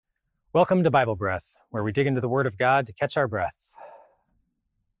Welcome to Bible Breath, where we dig into the Word of God to catch our breath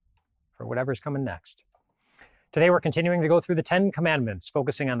for whatever's coming next. Today we're continuing to go through the 10 Commandments,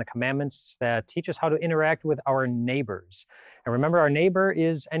 focusing on the commandments that teach us how to interact with our neighbors. And remember, our neighbor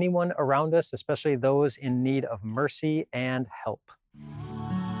is anyone around us, especially those in need of mercy and help.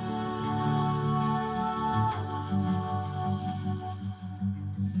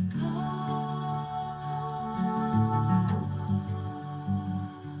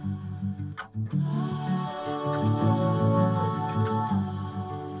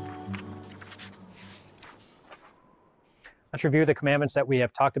 Let's review the commandments that we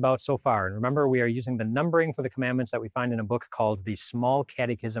have talked about so far. And remember, we are using the numbering for the commandments that we find in a book called The Small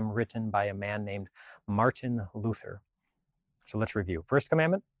Catechism, written by a man named Martin Luther. So let's review. First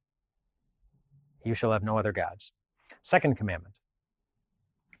commandment, you shall have no other gods. Second commandment,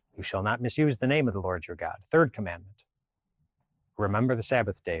 you shall not misuse the name of the Lord your God. Third commandment, remember the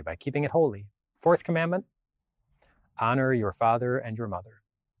Sabbath day by keeping it holy. Fourth commandment, honor your father and your mother,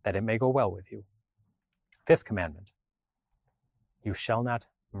 that it may go well with you. Fifth commandment, you shall not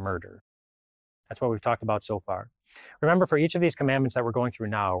murder. That's what we've talked about so far. Remember, for each of these commandments that we're going through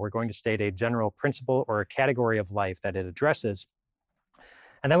now, we're going to state a general principle or a category of life that it addresses.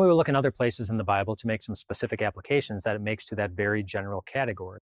 And then we will look in other places in the Bible to make some specific applications that it makes to that very general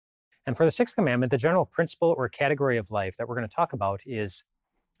category. And for the sixth commandment, the general principle or category of life that we're going to talk about is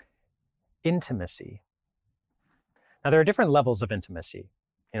intimacy. Now, there are different levels of intimacy.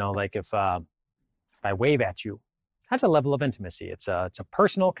 Like if I wave at you, that's a level of intimacy. It's a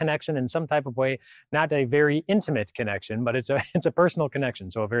personal connection in some type of way, not a very intimate connection, but it's a personal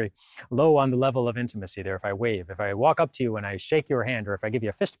connection. So a very low on the level of intimacy there. If I wave, if I walk up to you and I shake your hand, or if I give you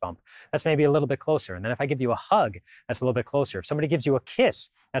a fist bump, that's maybe a little bit closer. And then if I give you a hug, that's a little bit closer. If somebody gives you a kiss,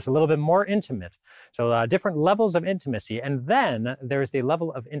 that's a little bit more intimate. So different levels of intimacy. And then there's the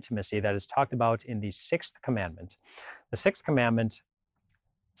level of intimacy that is talked about in the sixth commandment. The sixth commandment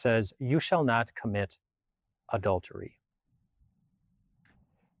says, you shall not commit adultery.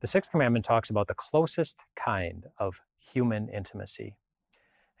 The sixth commandment talks about the closest kind of human intimacy.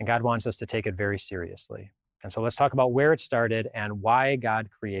 And God wants us to take it very seriously. And so let's talk about where it started and why God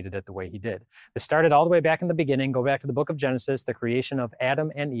created it the way he did. This started all the way back in the beginning. Go back to the book of Genesis, the creation of Adam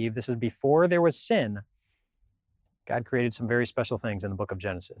and Eve. This is before there was sin. God created some very special things in the book of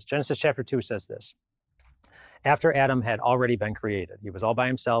Genesis. Genesis chapter 2 says this. After Adam had already been created, he was all by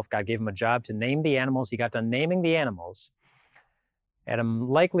himself. God gave him a job to name the animals. He got done naming the animals. Adam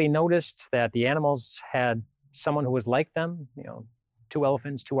likely noticed that the animals had someone who was like them, 2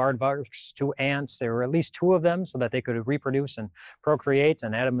 elephants, 2 aardvarks, 2 ants. There were at least 2 of them so that they could reproduce and procreate.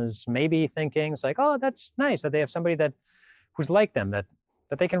 And Adam is maybe thinking, it's like, oh, that's nice that they have somebody who's like them, that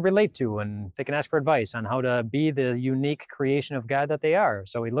they can relate to, and they can ask for advice on how to be the unique creation of God that they are.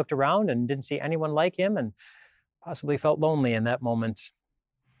 So he looked around and didn't see anyone like him, and possibly felt lonely in that moment.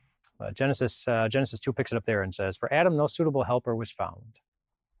 Genesis 2 picks it up there and says, for Adam, no suitable helper was found.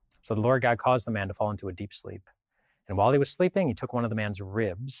 So the Lord God caused the man to fall into a deep sleep. And while he was sleeping, he took one of the man's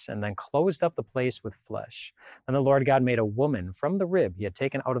ribs and then closed up the place with flesh. And the Lord God made a woman from the rib he had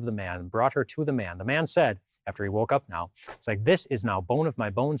taken out of the man and brought her to the man. The man said, after he woke up now, it's like, this is now bone of my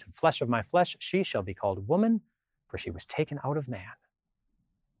bones and flesh of my flesh. She shall be called woman, for she was taken out of man.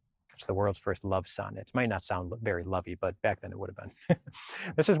 It's the world's first love sonnet. It might not sound very lovey, but back then it would have been.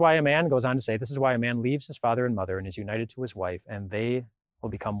 This is why a man goes on to say, this is why a man leaves his father and mother and is united to his wife, and they will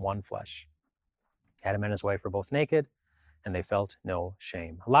become one flesh. Adam and his wife were both naked, and they felt no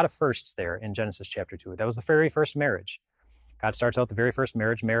shame. A lot of firsts there in Genesis chapter 2. That was the very first marriage. God starts out the very first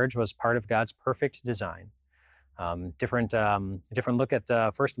marriage. Marriage was part of God's perfect design. First look at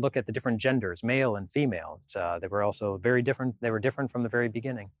the different genders, male and female. They were also very different. They were different from the very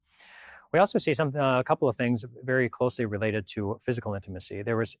beginning. We also see a couple of things very closely related to physical intimacy.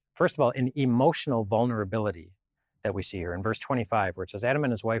 There was, first of all, an emotional vulnerability that we see here in verse 25, where it says, Adam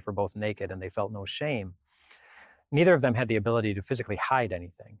and his wife were both naked and they felt no shame. Neither of them had the ability to physically hide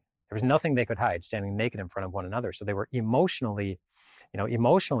anything. There was nothing they could hide standing naked in front of one another. So they were emotionally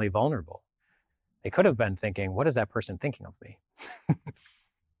vulnerable. They could have been thinking, what is that person thinking of me?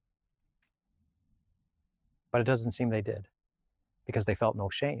 But it doesn't seem they did, because they felt no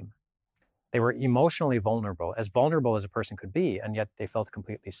shame. They were emotionally vulnerable as a person could be, and yet they felt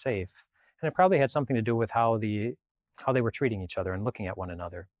completely safe. And it probably had something to do with how they were treating each other and looking at one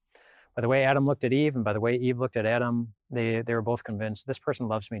another. By the way Adam looked at Eve, and by the way Eve looked at Adam, they were both convinced, this person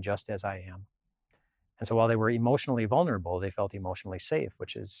loves me just as I am. And so while they were emotionally vulnerable, they felt emotionally safe,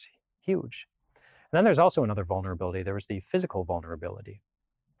 which is huge. And then there's also another vulnerability. There was the physical vulnerability.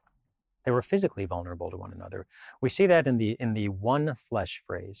 They were physically vulnerable to one another. We see that in the one flesh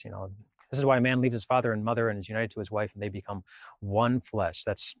phrase. This is why a man leaves his father and mother and is united to his wife, and they become one flesh.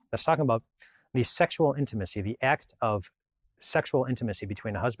 That's talking about the sexual intimacy, the act of sexual intimacy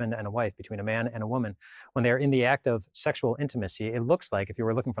between a husband and a wife, between a man and a woman. When they're in the act of sexual intimacy, it looks like, if you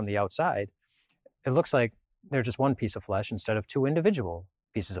were looking from the outside, it looks like they're just one piece of flesh instead of two individual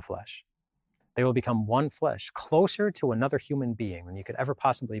pieces of flesh. They will become one flesh, closer to another human being than you could ever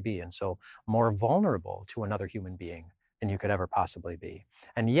possibly be, and so more vulnerable to another human being than you could ever possibly be.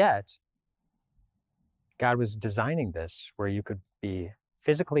 And yet, God was designing this where you could be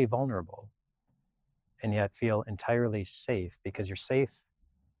physically vulnerable and yet feel entirely safe, because you're safe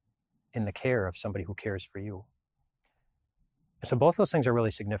in the care of somebody who cares for you. And so both those things are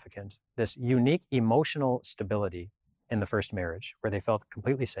really significant. This unique emotional stability in the first marriage, where they felt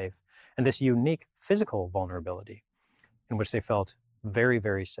completely safe, and this unique physical vulnerability in which they felt very,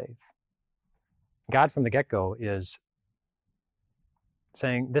 very safe. God from the get-go is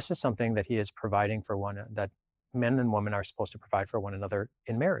saying this is something that he is providing for that men and women are supposed to provide for one another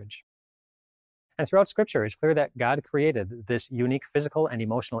in marriage. And throughout Scripture, it's clear that God created this unique physical and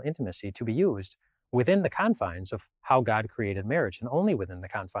emotional intimacy to be used within the confines of how God created marriage, and only within the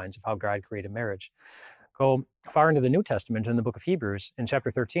confines of how God created marriage. Go far into the New Testament, in the book of Hebrews, in chapter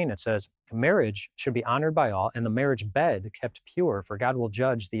 13, it says, marriage should be honored by all, and the marriage bed kept pure, for God will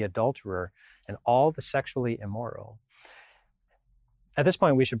judge the adulterer and all the sexually immoral. At this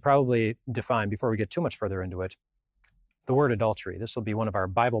point, we should probably define, before we get too much further into it, the word adultery. This will be one of our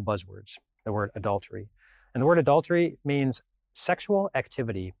Bible buzzwords, the word adultery. And the word adultery means sexual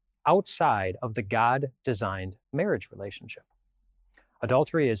activity outside of the God-designed marriage relationship.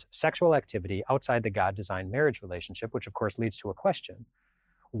 Adultery is sexual activity outside the God-designed marriage relationship, which of course leads to a question.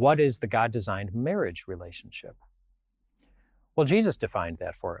 What is the God-designed marriage relationship? Well, Jesus defined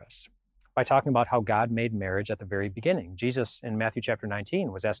that for us by talking about how God made marriage at the very beginning. Jesus, in Matthew chapter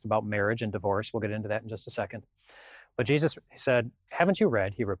 19, was asked about marriage and divorce. We'll get into that in just a second. But Jesus said, haven't you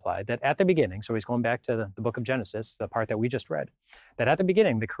read, he replied, that at the beginning, so he's going back to the book of Genesis, the part that we just read, that at the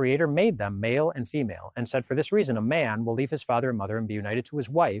beginning the Creator made them male and female, and said, for this reason a man will leave his father and mother and be united to his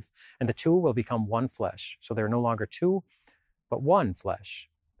wife, and the two will become one flesh. So they're no longer two, but one flesh.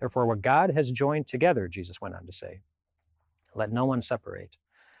 Therefore, what God has joined together, Jesus went on to say, let no one separate.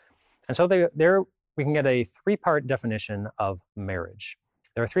 And so there we can get a three-part definition of marriage.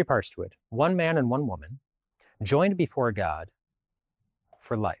 There are three parts to it. One man and one woman, joined before God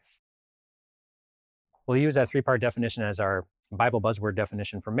for life. We'll use that three-part definition as our Bible buzzword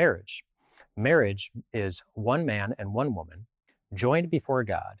definition for marriage. Marriage is one man and one woman joined before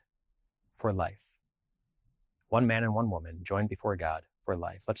God for life. One man and one woman joined before God for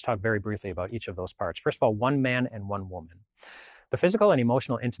life. Let's talk very briefly about each of those parts. First of all, one man and one woman. The physical and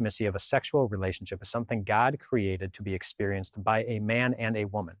emotional intimacy of a sexual relationship is something God created to be experienced by a man and a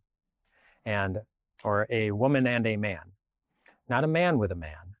woman, or a woman and a man, not a man with a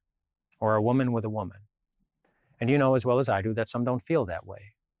man, or a woman with a woman. And you know as well as I do that some don't feel that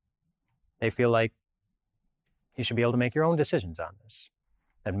way. They feel like you should be able to make your own decisions on this,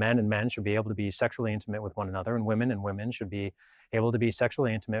 that men and men should be able to be sexually intimate with one another, and women should be able to be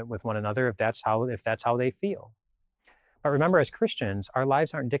sexually intimate with one another if that's how they feel. But remember, as Christians, our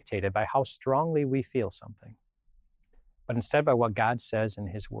lives aren't dictated by how strongly we feel something, but instead by what God says in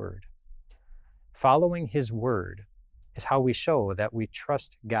His Word. Following His Word is how we show that we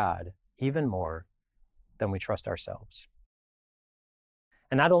trust God even more than we trust ourselves.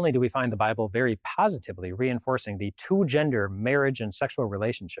 And not only do we find the Bible very positively reinforcing the two-gender marriage and sexual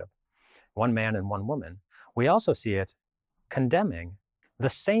relationship, one man and one woman, we also see it condemning the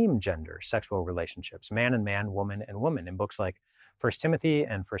same gender sexual relationships, man and man, woman and woman, in books like 1 Timothy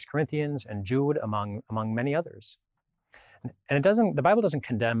and 1 Corinthians and Jude, among many others. And the Bible doesn't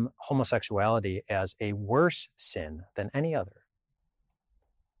condemn homosexuality as a worse sin than any other,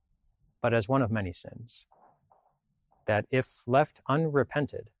 but as one of many sins that, if left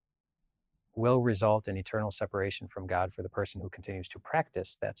unrepented, will result in eternal separation from God for the person who continues to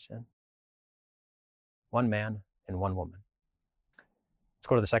practice that sin. One man and one woman. Let's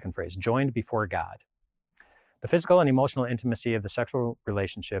go to the second phrase, joined before God. The physical and emotional intimacy of the sexual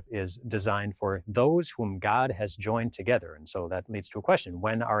relationship is designed for those whom God has joined together. And so that leads to a question.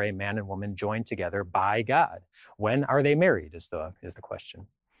 When are a man and woman joined together by God? When are they married is the question.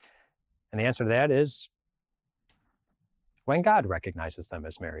 And the answer to that is when God recognizes them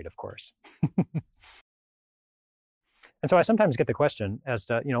as married, of course. And so I sometimes get the question as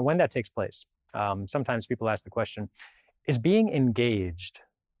to, when that takes place. Sometimes people ask the question, is being engaged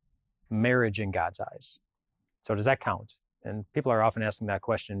marriage in God's eyes? So does that count? And people are often asking that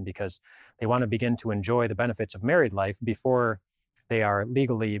question because they want to begin to enjoy the benefits of married life before they are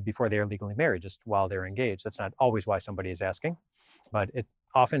legally married, just while they're engaged. That's not always why somebody is asking, but it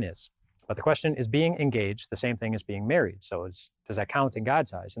often is. But the question is, being engaged the same thing as being married? So does that count in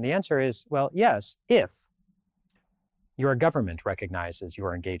God's eyes? And the answer is, well, yes, if your government recognizes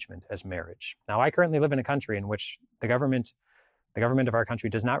your engagement as marriage. Now, I currently live in a country in which the government of our country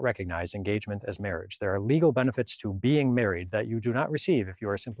does not recognize engagement as marriage. There are legal benefits to being married that you do not receive if you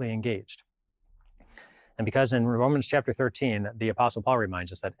are simply engaged. And because in Romans chapter 13, the Apostle Paul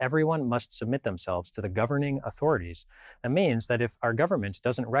reminds us that everyone must submit themselves to the governing authorities, that means that if our government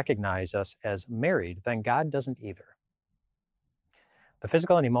doesn't recognize us as married, then God doesn't either. The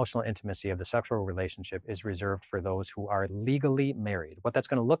physical and emotional intimacy of the sexual relationship is reserved for those who are legally married. What that's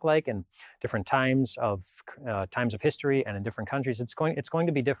going to look like in different times of history and in different countries, it's going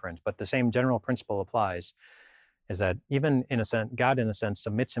to be different, but the same general principle applies, is that even in a sense, God in a sense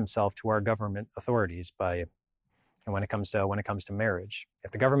submits himself to our government authorities when it comes to marriage.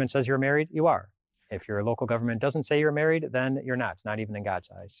 If the government says you're married, you are. If your local government doesn't say you're married, then you're not even in God's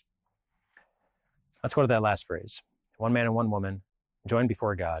eyes. Let's go to that last phrase. One man and one woman, joined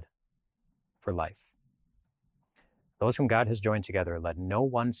before God for life. Those whom God has joined together, let no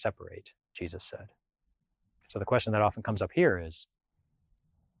one separate, Jesus said. So the question that often comes up here is,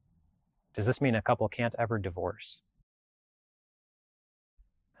 does this mean a couple can't ever divorce?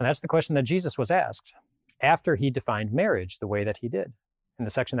 And that's the question that Jesus was asked after he defined marriage the way that he did in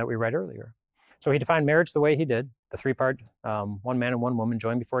the section that we read earlier. So he defined marriage the way he did, the three-part, one man and one woman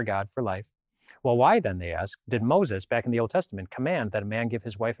joined before God for life. Well, why then, they ask, did Moses back in the Old Testament command that a man give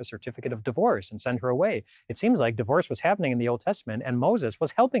his wife a certificate of divorce and send her away? It seems like divorce was happening in the Old Testament and Moses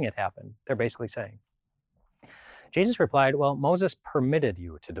was helping it happen, they're basically saying. Jesus replied, well, Moses permitted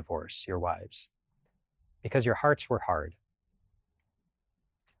you to divorce your wives because your hearts were hard.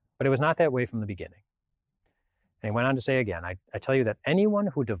 But it was not that way from the beginning. And he went on to say again, I tell you that anyone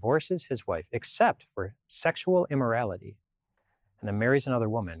who divorces his wife except for sexual immorality and then marries another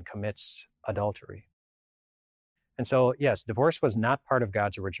woman commits adultery. And so, yes, divorce was not part of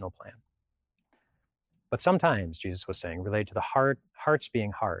God's original plan. But sometimes, Jesus was saying, related to the hearts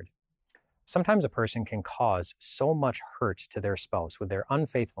being hard, sometimes a person can cause so much hurt to their spouse with their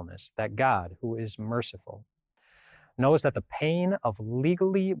unfaithfulness that God, who is merciful, knows that the pain of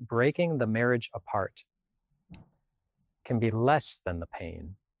legally breaking the marriage apart can be less than the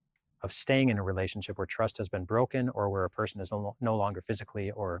pain of staying in a relationship where trust has been broken or where a person is no longer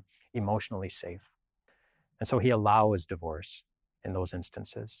physically or emotionally safe. And so he allows divorce in those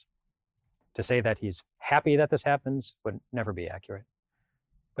instances. To say that he's happy that this happens would never be accurate.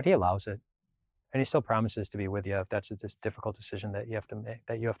 But he allows it. And he still promises to be with you if that's a difficult decision that you have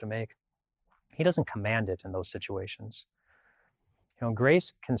to make. He doesn't command it in those situations.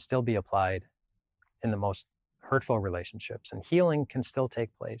 Grace can still be applied in the most hurtful relationships, and healing can still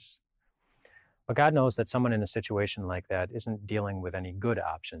take place. But God knows that someone in a situation like that isn't dealing with any good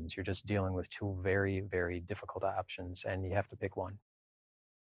options. You're just dealing with two very, very difficult options, and you have to pick one.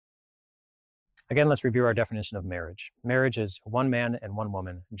 Again, let's review our definition of marriage. Marriage is one man and one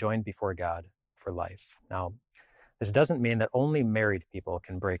woman joined before God for life. Now, this doesn't mean that only married people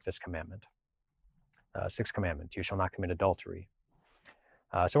can break this commandment. Sixth commandment, you shall not commit adultery.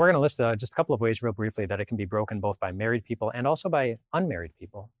 So we're going to list just a couple of ways real briefly that it can be broken both by married people and also by unmarried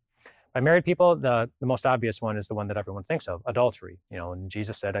people. By married people, the most obvious one is the one that everyone thinks of, adultery. And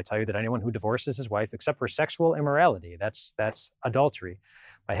Jesus said, I tell you that anyone who divorces his wife except for sexual immorality, that's adultery,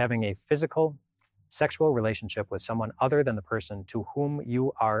 by having a physical, sexual relationship with someone other than the person to whom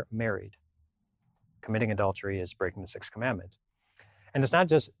you are married. Committing adultery is breaking the sixth commandment. And it's not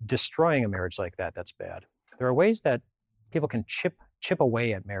just destroying a marriage like that that's bad. There are ways that people can chip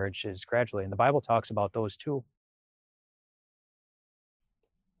away at marriages gradually, and the Bible talks about those too.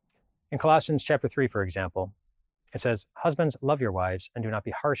 In Colossians chapter 3, for example, it says, husbands, love your wives and do not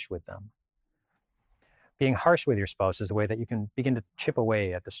be harsh with them. Being harsh with your spouse is a way that you can begin to chip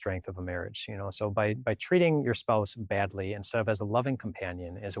away at the strength of a marriage. So by treating your spouse badly instead of as a loving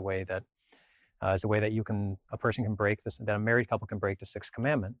companion is a way that a person can break this, that a married couple can break the sixth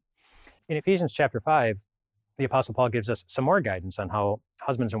commandment. In Ephesians chapter 5, the Apostle Paul gives us some more guidance on how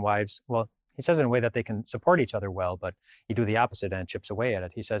husbands and wives, he says in a way that they can support each other well, but you do the opposite and it chips away at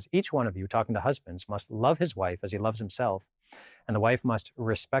it. He says, each one of you, talking to husbands, must love his wife as he loves himself, and the wife must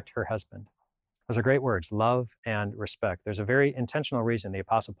respect her husband. Those are great words, love and respect. There's a very intentional reason the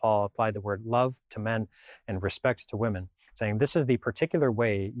Apostle Paul applied the word love to men and respect to women. saying this is the particular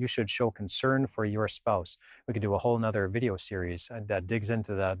way you should show concern for your spouse. We could do a whole nother video series that digs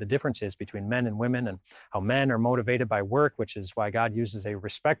into the differences between men and women, and how men are motivated by work, which is why God uses a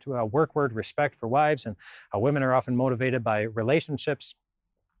work word, respect, for wives, and how women are often motivated by relationships.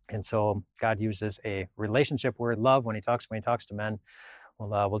 And so God uses a relationship word, love, when he talks to men.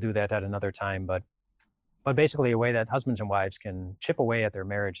 We'll do that at another time. But basically, a way that husbands and wives can chip away at their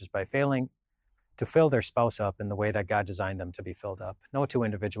marriage is by failing to fill their spouse up in the way that God designed them to be filled up. No two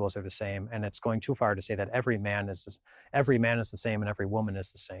individuals are the same, and it's going too far to say that every man is the same and every woman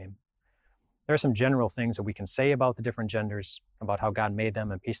is the same. There are some general things that we can say about the different genders, about how God made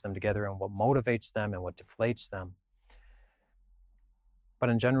them and pieced them together, and what motivates them and what deflates them. But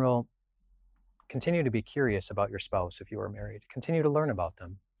in general, continue to be curious about your spouse if you are married. Continue to learn about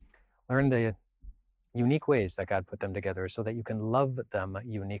them. Learn the unique ways that God put them together so that you can love them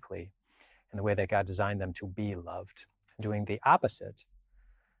uniquely in the way that God designed them to be loved. Doing the opposite,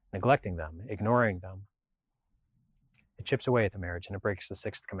 neglecting them, ignoring them, it chips away at the marriage and it breaks the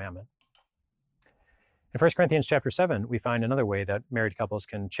sixth commandment. In 1 Corinthians chapter 7, we find another way that married couples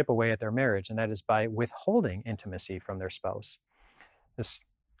can chip away at their marriage, and that is by withholding intimacy from their spouse.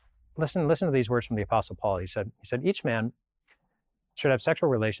 Listen to these words from the Apostle Paul. He said, each man should have sexual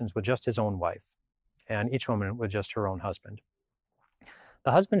relations with just his own wife, and each woman with just her own husband.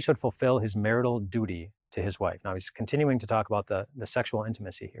 The husband should fulfill his marital duty to his wife. Now he's continuing to talk about the sexual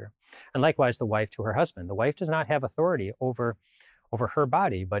intimacy here. And likewise, the wife to her husband. The wife does not have authority over her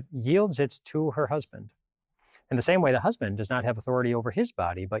body, but yields it to her husband. In the same way, the husband does not have authority over his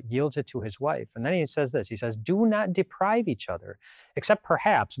body, but yields it to his wife. And then he says this, he says, do not deprive each other, except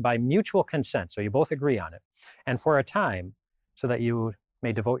perhaps by mutual consent, so you both agree on it, and for a time, so that you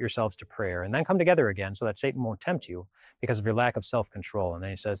may devote yourselves to prayer, and then come together again so that Satan won't tempt you because of your lack of self-control. And then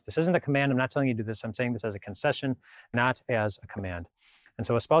he says, this isn't a command, I'm not telling you to do this, I'm saying this as a concession, not as a command. And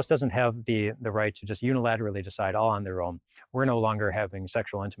so a spouse doesn't have the right to just unilaterally decide all on their own, we're no longer having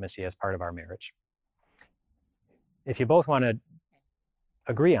sexual intimacy as part of our marriage. If you both want to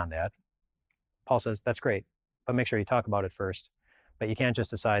agree on that, Paul says, that's great, but make sure you talk about it first. But you can't just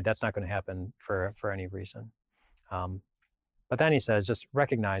decide that's not going to happen for any reason. But then he says, just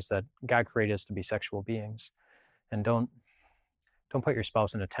recognize that God created us to be sexual beings, and don't put your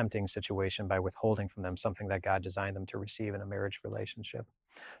spouse in a tempting situation by withholding from them something that God designed them to receive in a marriage relationship.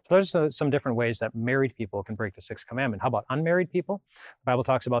 So there's some different ways that married people can break the sixth commandment. How about unmarried people? The Bible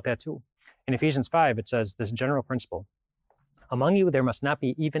talks about that too. In Ephesians 5, it says this general principle: among you there must not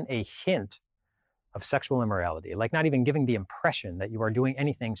be even a hint of sexual immorality, like not even giving the impression that you are doing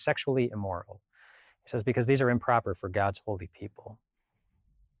anything sexually immoral. He says, because these are improper for God's holy people.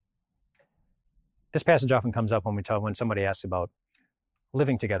 This passage often comes up when somebody asks about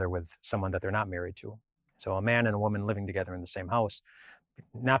living together with someone that they're not married to. So a man and a woman living together in the same house,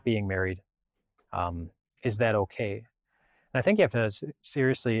 not being married, is that okay? And I think you have to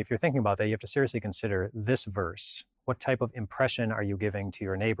seriously, if you're thinking about that, you have to seriously consider this verse. What type of impression are you giving to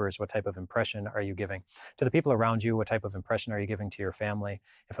your neighbors? What type of impression are you giving to the people around you? What type of impression are you giving to your family?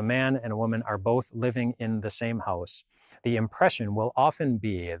 If a man and a woman are both living in the same house, the impression will often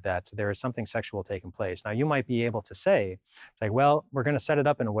be that there is something sexual taking place. Now, you might be able to say, like, well, we're going to set it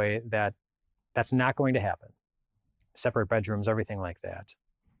up in a way that that's not going to happen. Separate bedrooms, everything like that.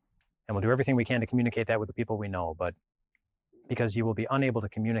 And we'll do everything we can to communicate that with the people we know. But because you will be unable to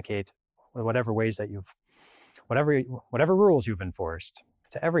communicate with whatever ways that whatever rules you've enforced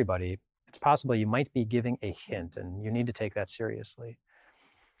to everybody, it's possible you might be giving a hint, and you need to take that seriously.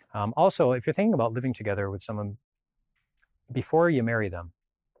 Also, if you're thinking about living together with someone before you marry them,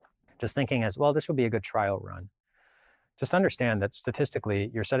 just thinking as, well, this would be a good trial run. Just understand that statistically,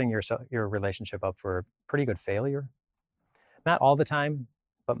 you're setting your relationship up for pretty good failure. Not all the time,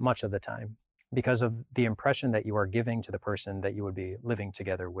 but much of the time, because of the impression that you are giving to the person that you would be living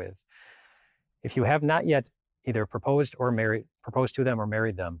together with. If you have not yet either proposed to them or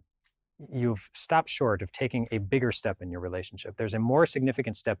married them, you've stopped short of taking a bigger step in your relationship. There's a more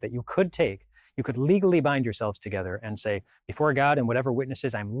significant step that you could take. You could legally bind yourselves together and say, before God and whatever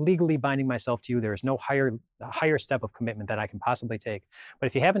witnesses, I'm legally binding myself to you. There is no higher step of commitment that I can possibly take. But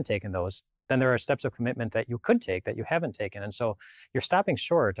if you haven't taken those, then there are steps of commitment that you could take that you haven't taken. And so you're stopping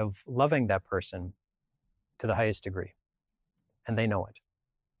short of loving that person to the highest degree. And they know it.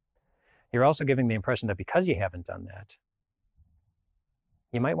 You're also giving the impression that because you haven't done that,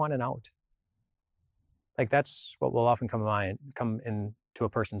 you might want an out. Like, that's what will often come into a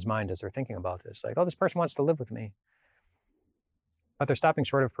person's mind as they're thinking about this. Like, oh, this person wants to live with me. But they're stopping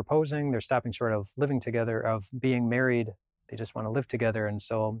short of proposing. They're stopping short of living together, of being married. They just want to live together. And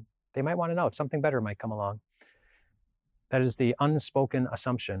so they might want an out. Something better might come along. That is the unspoken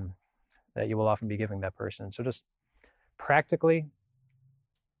assumption that you will often be giving that person. So just practically,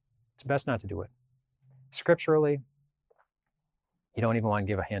 it's best not to do it. Scripturally, you don't even want to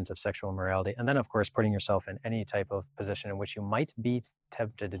give a hint of sexual immorality. And then, of course, putting yourself in any type of position in which you might be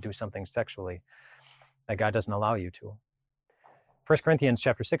tempted to do something sexually that God doesn't allow you to. 1 Corinthians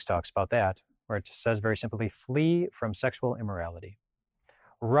chapter 6 talks about that, where it says very simply, flee from sexual immorality.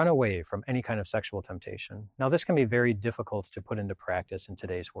 Run away from any kind of sexual temptation. Now, this can be very difficult to put into practice in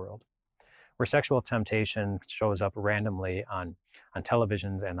today's world, where sexual temptation shows up randomly on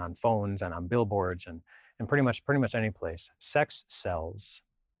televisions and on phones and on billboards and pretty much any place. Sex sells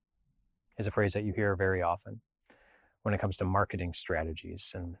is a phrase that you hear very often when it comes to marketing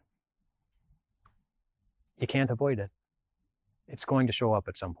strategies, and you can't avoid it. It's going to show up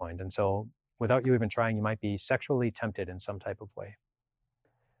at some point. And so without you even trying, you might be sexually tempted in some type of way.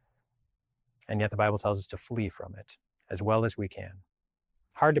 And yet the Bible tells us to flee from it as well as we can.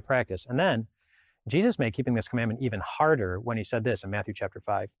 Hard to practice. And then Jesus made keeping this commandment even harder when he said this in Matthew chapter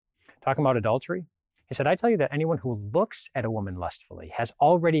 5, talking about adultery. He said, I tell you that anyone who looks at a woman lustfully has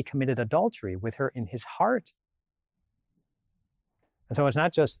already committed adultery with her in his heart. And so it's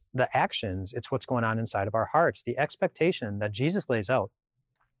not just the actions, it's what's going on inside of our hearts. The expectation that Jesus lays out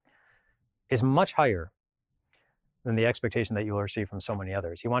is much higher than the expectation that you will receive from so many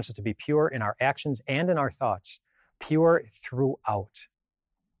others. He wants us to be pure in our actions and in our thoughts, pure throughout.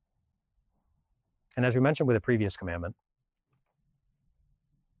 And as we mentioned with the previous commandment,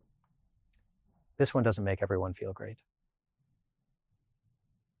 this one doesn't make everyone feel great.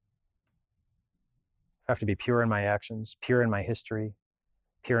 I have to be pure in my actions, pure in my history,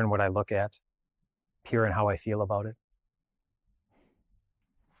 pure in what I look at, pure in how I feel about it.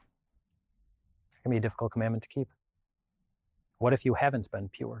 It can be a difficult commandment to keep. What if you haven't been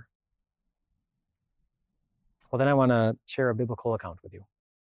pure? Well, then I want to share a biblical account with you.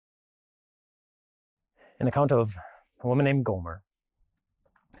 An account of a woman named Gomer.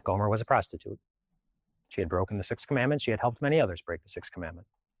 Gomer was a prostitute. She had broken the sixth commandment. She had helped many others break the sixth commandment.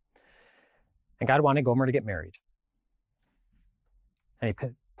 And God wanted Gomer to get married. And he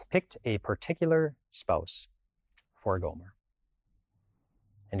picked a particular spouse for Gomer.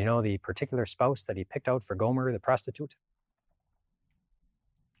 And you know the particular spouse that he picked out for Gomer, the prostitute?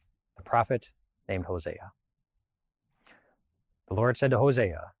 The prophet named Hosea. The Lord said to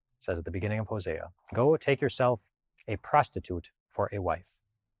Hosea, says at the beginning of Hosea, go take yourself a prostitute for a wife.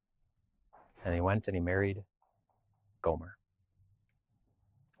 And he went and he married Gomer.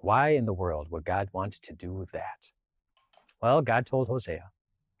 Why in the world would God want to do that? Well, God told Hosea.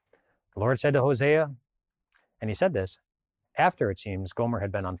 The Lord said to Hosea, and he said this after, it seems, Gomer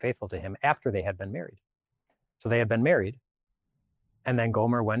had been unfaithful to him after they had been married. So they had been married, and then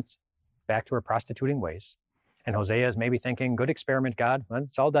Gomer went back to her prostituting ways. And Hosea is maybe thinking, good experiment, God. Well,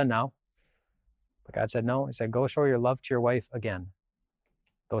 it's all done now. But God said, no. He said, go show your love to your wife again,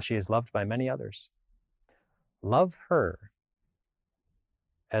 though she is loved by many others. Love her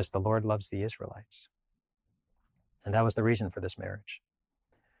as the Lord loves the Israelites. And that was the reason for this marriage.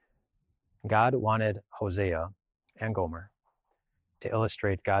 God wanted Hosea and Gomer to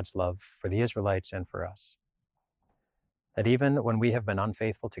illustrate God's love for the Israelites and for us. That even when we have been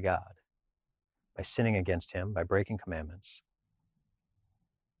unfaithful to God, by sinning against him, by breaking commandments,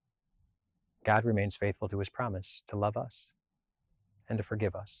 God remains faithful to his promise to love us and to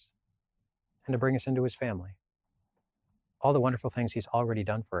forgive us and to bring us into his family. All the wonderful things he's already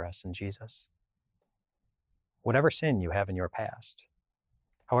done for us in Jesus. Whatever sin you have in your past,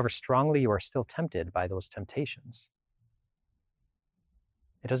 however strongly you are still tempted by those temptations,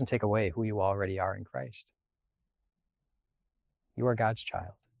 it doesn't take away who you already are in Christ. You are God's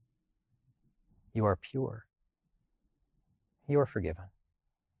child. You are pure. You are forgiven.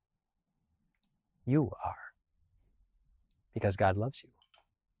 You are, because God loves you.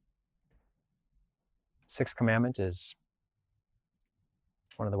 Sixth commandment is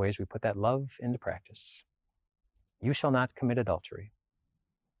one of the ways we put that love into practice. You shall not commit adultery.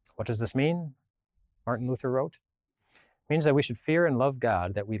 What does this mean? Martin Luther wrote, it means that we should fear and love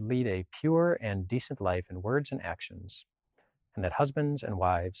God, that we lead a pure and decent life in words and actions, and that husbands and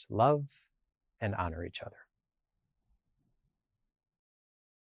wives love and honor each other.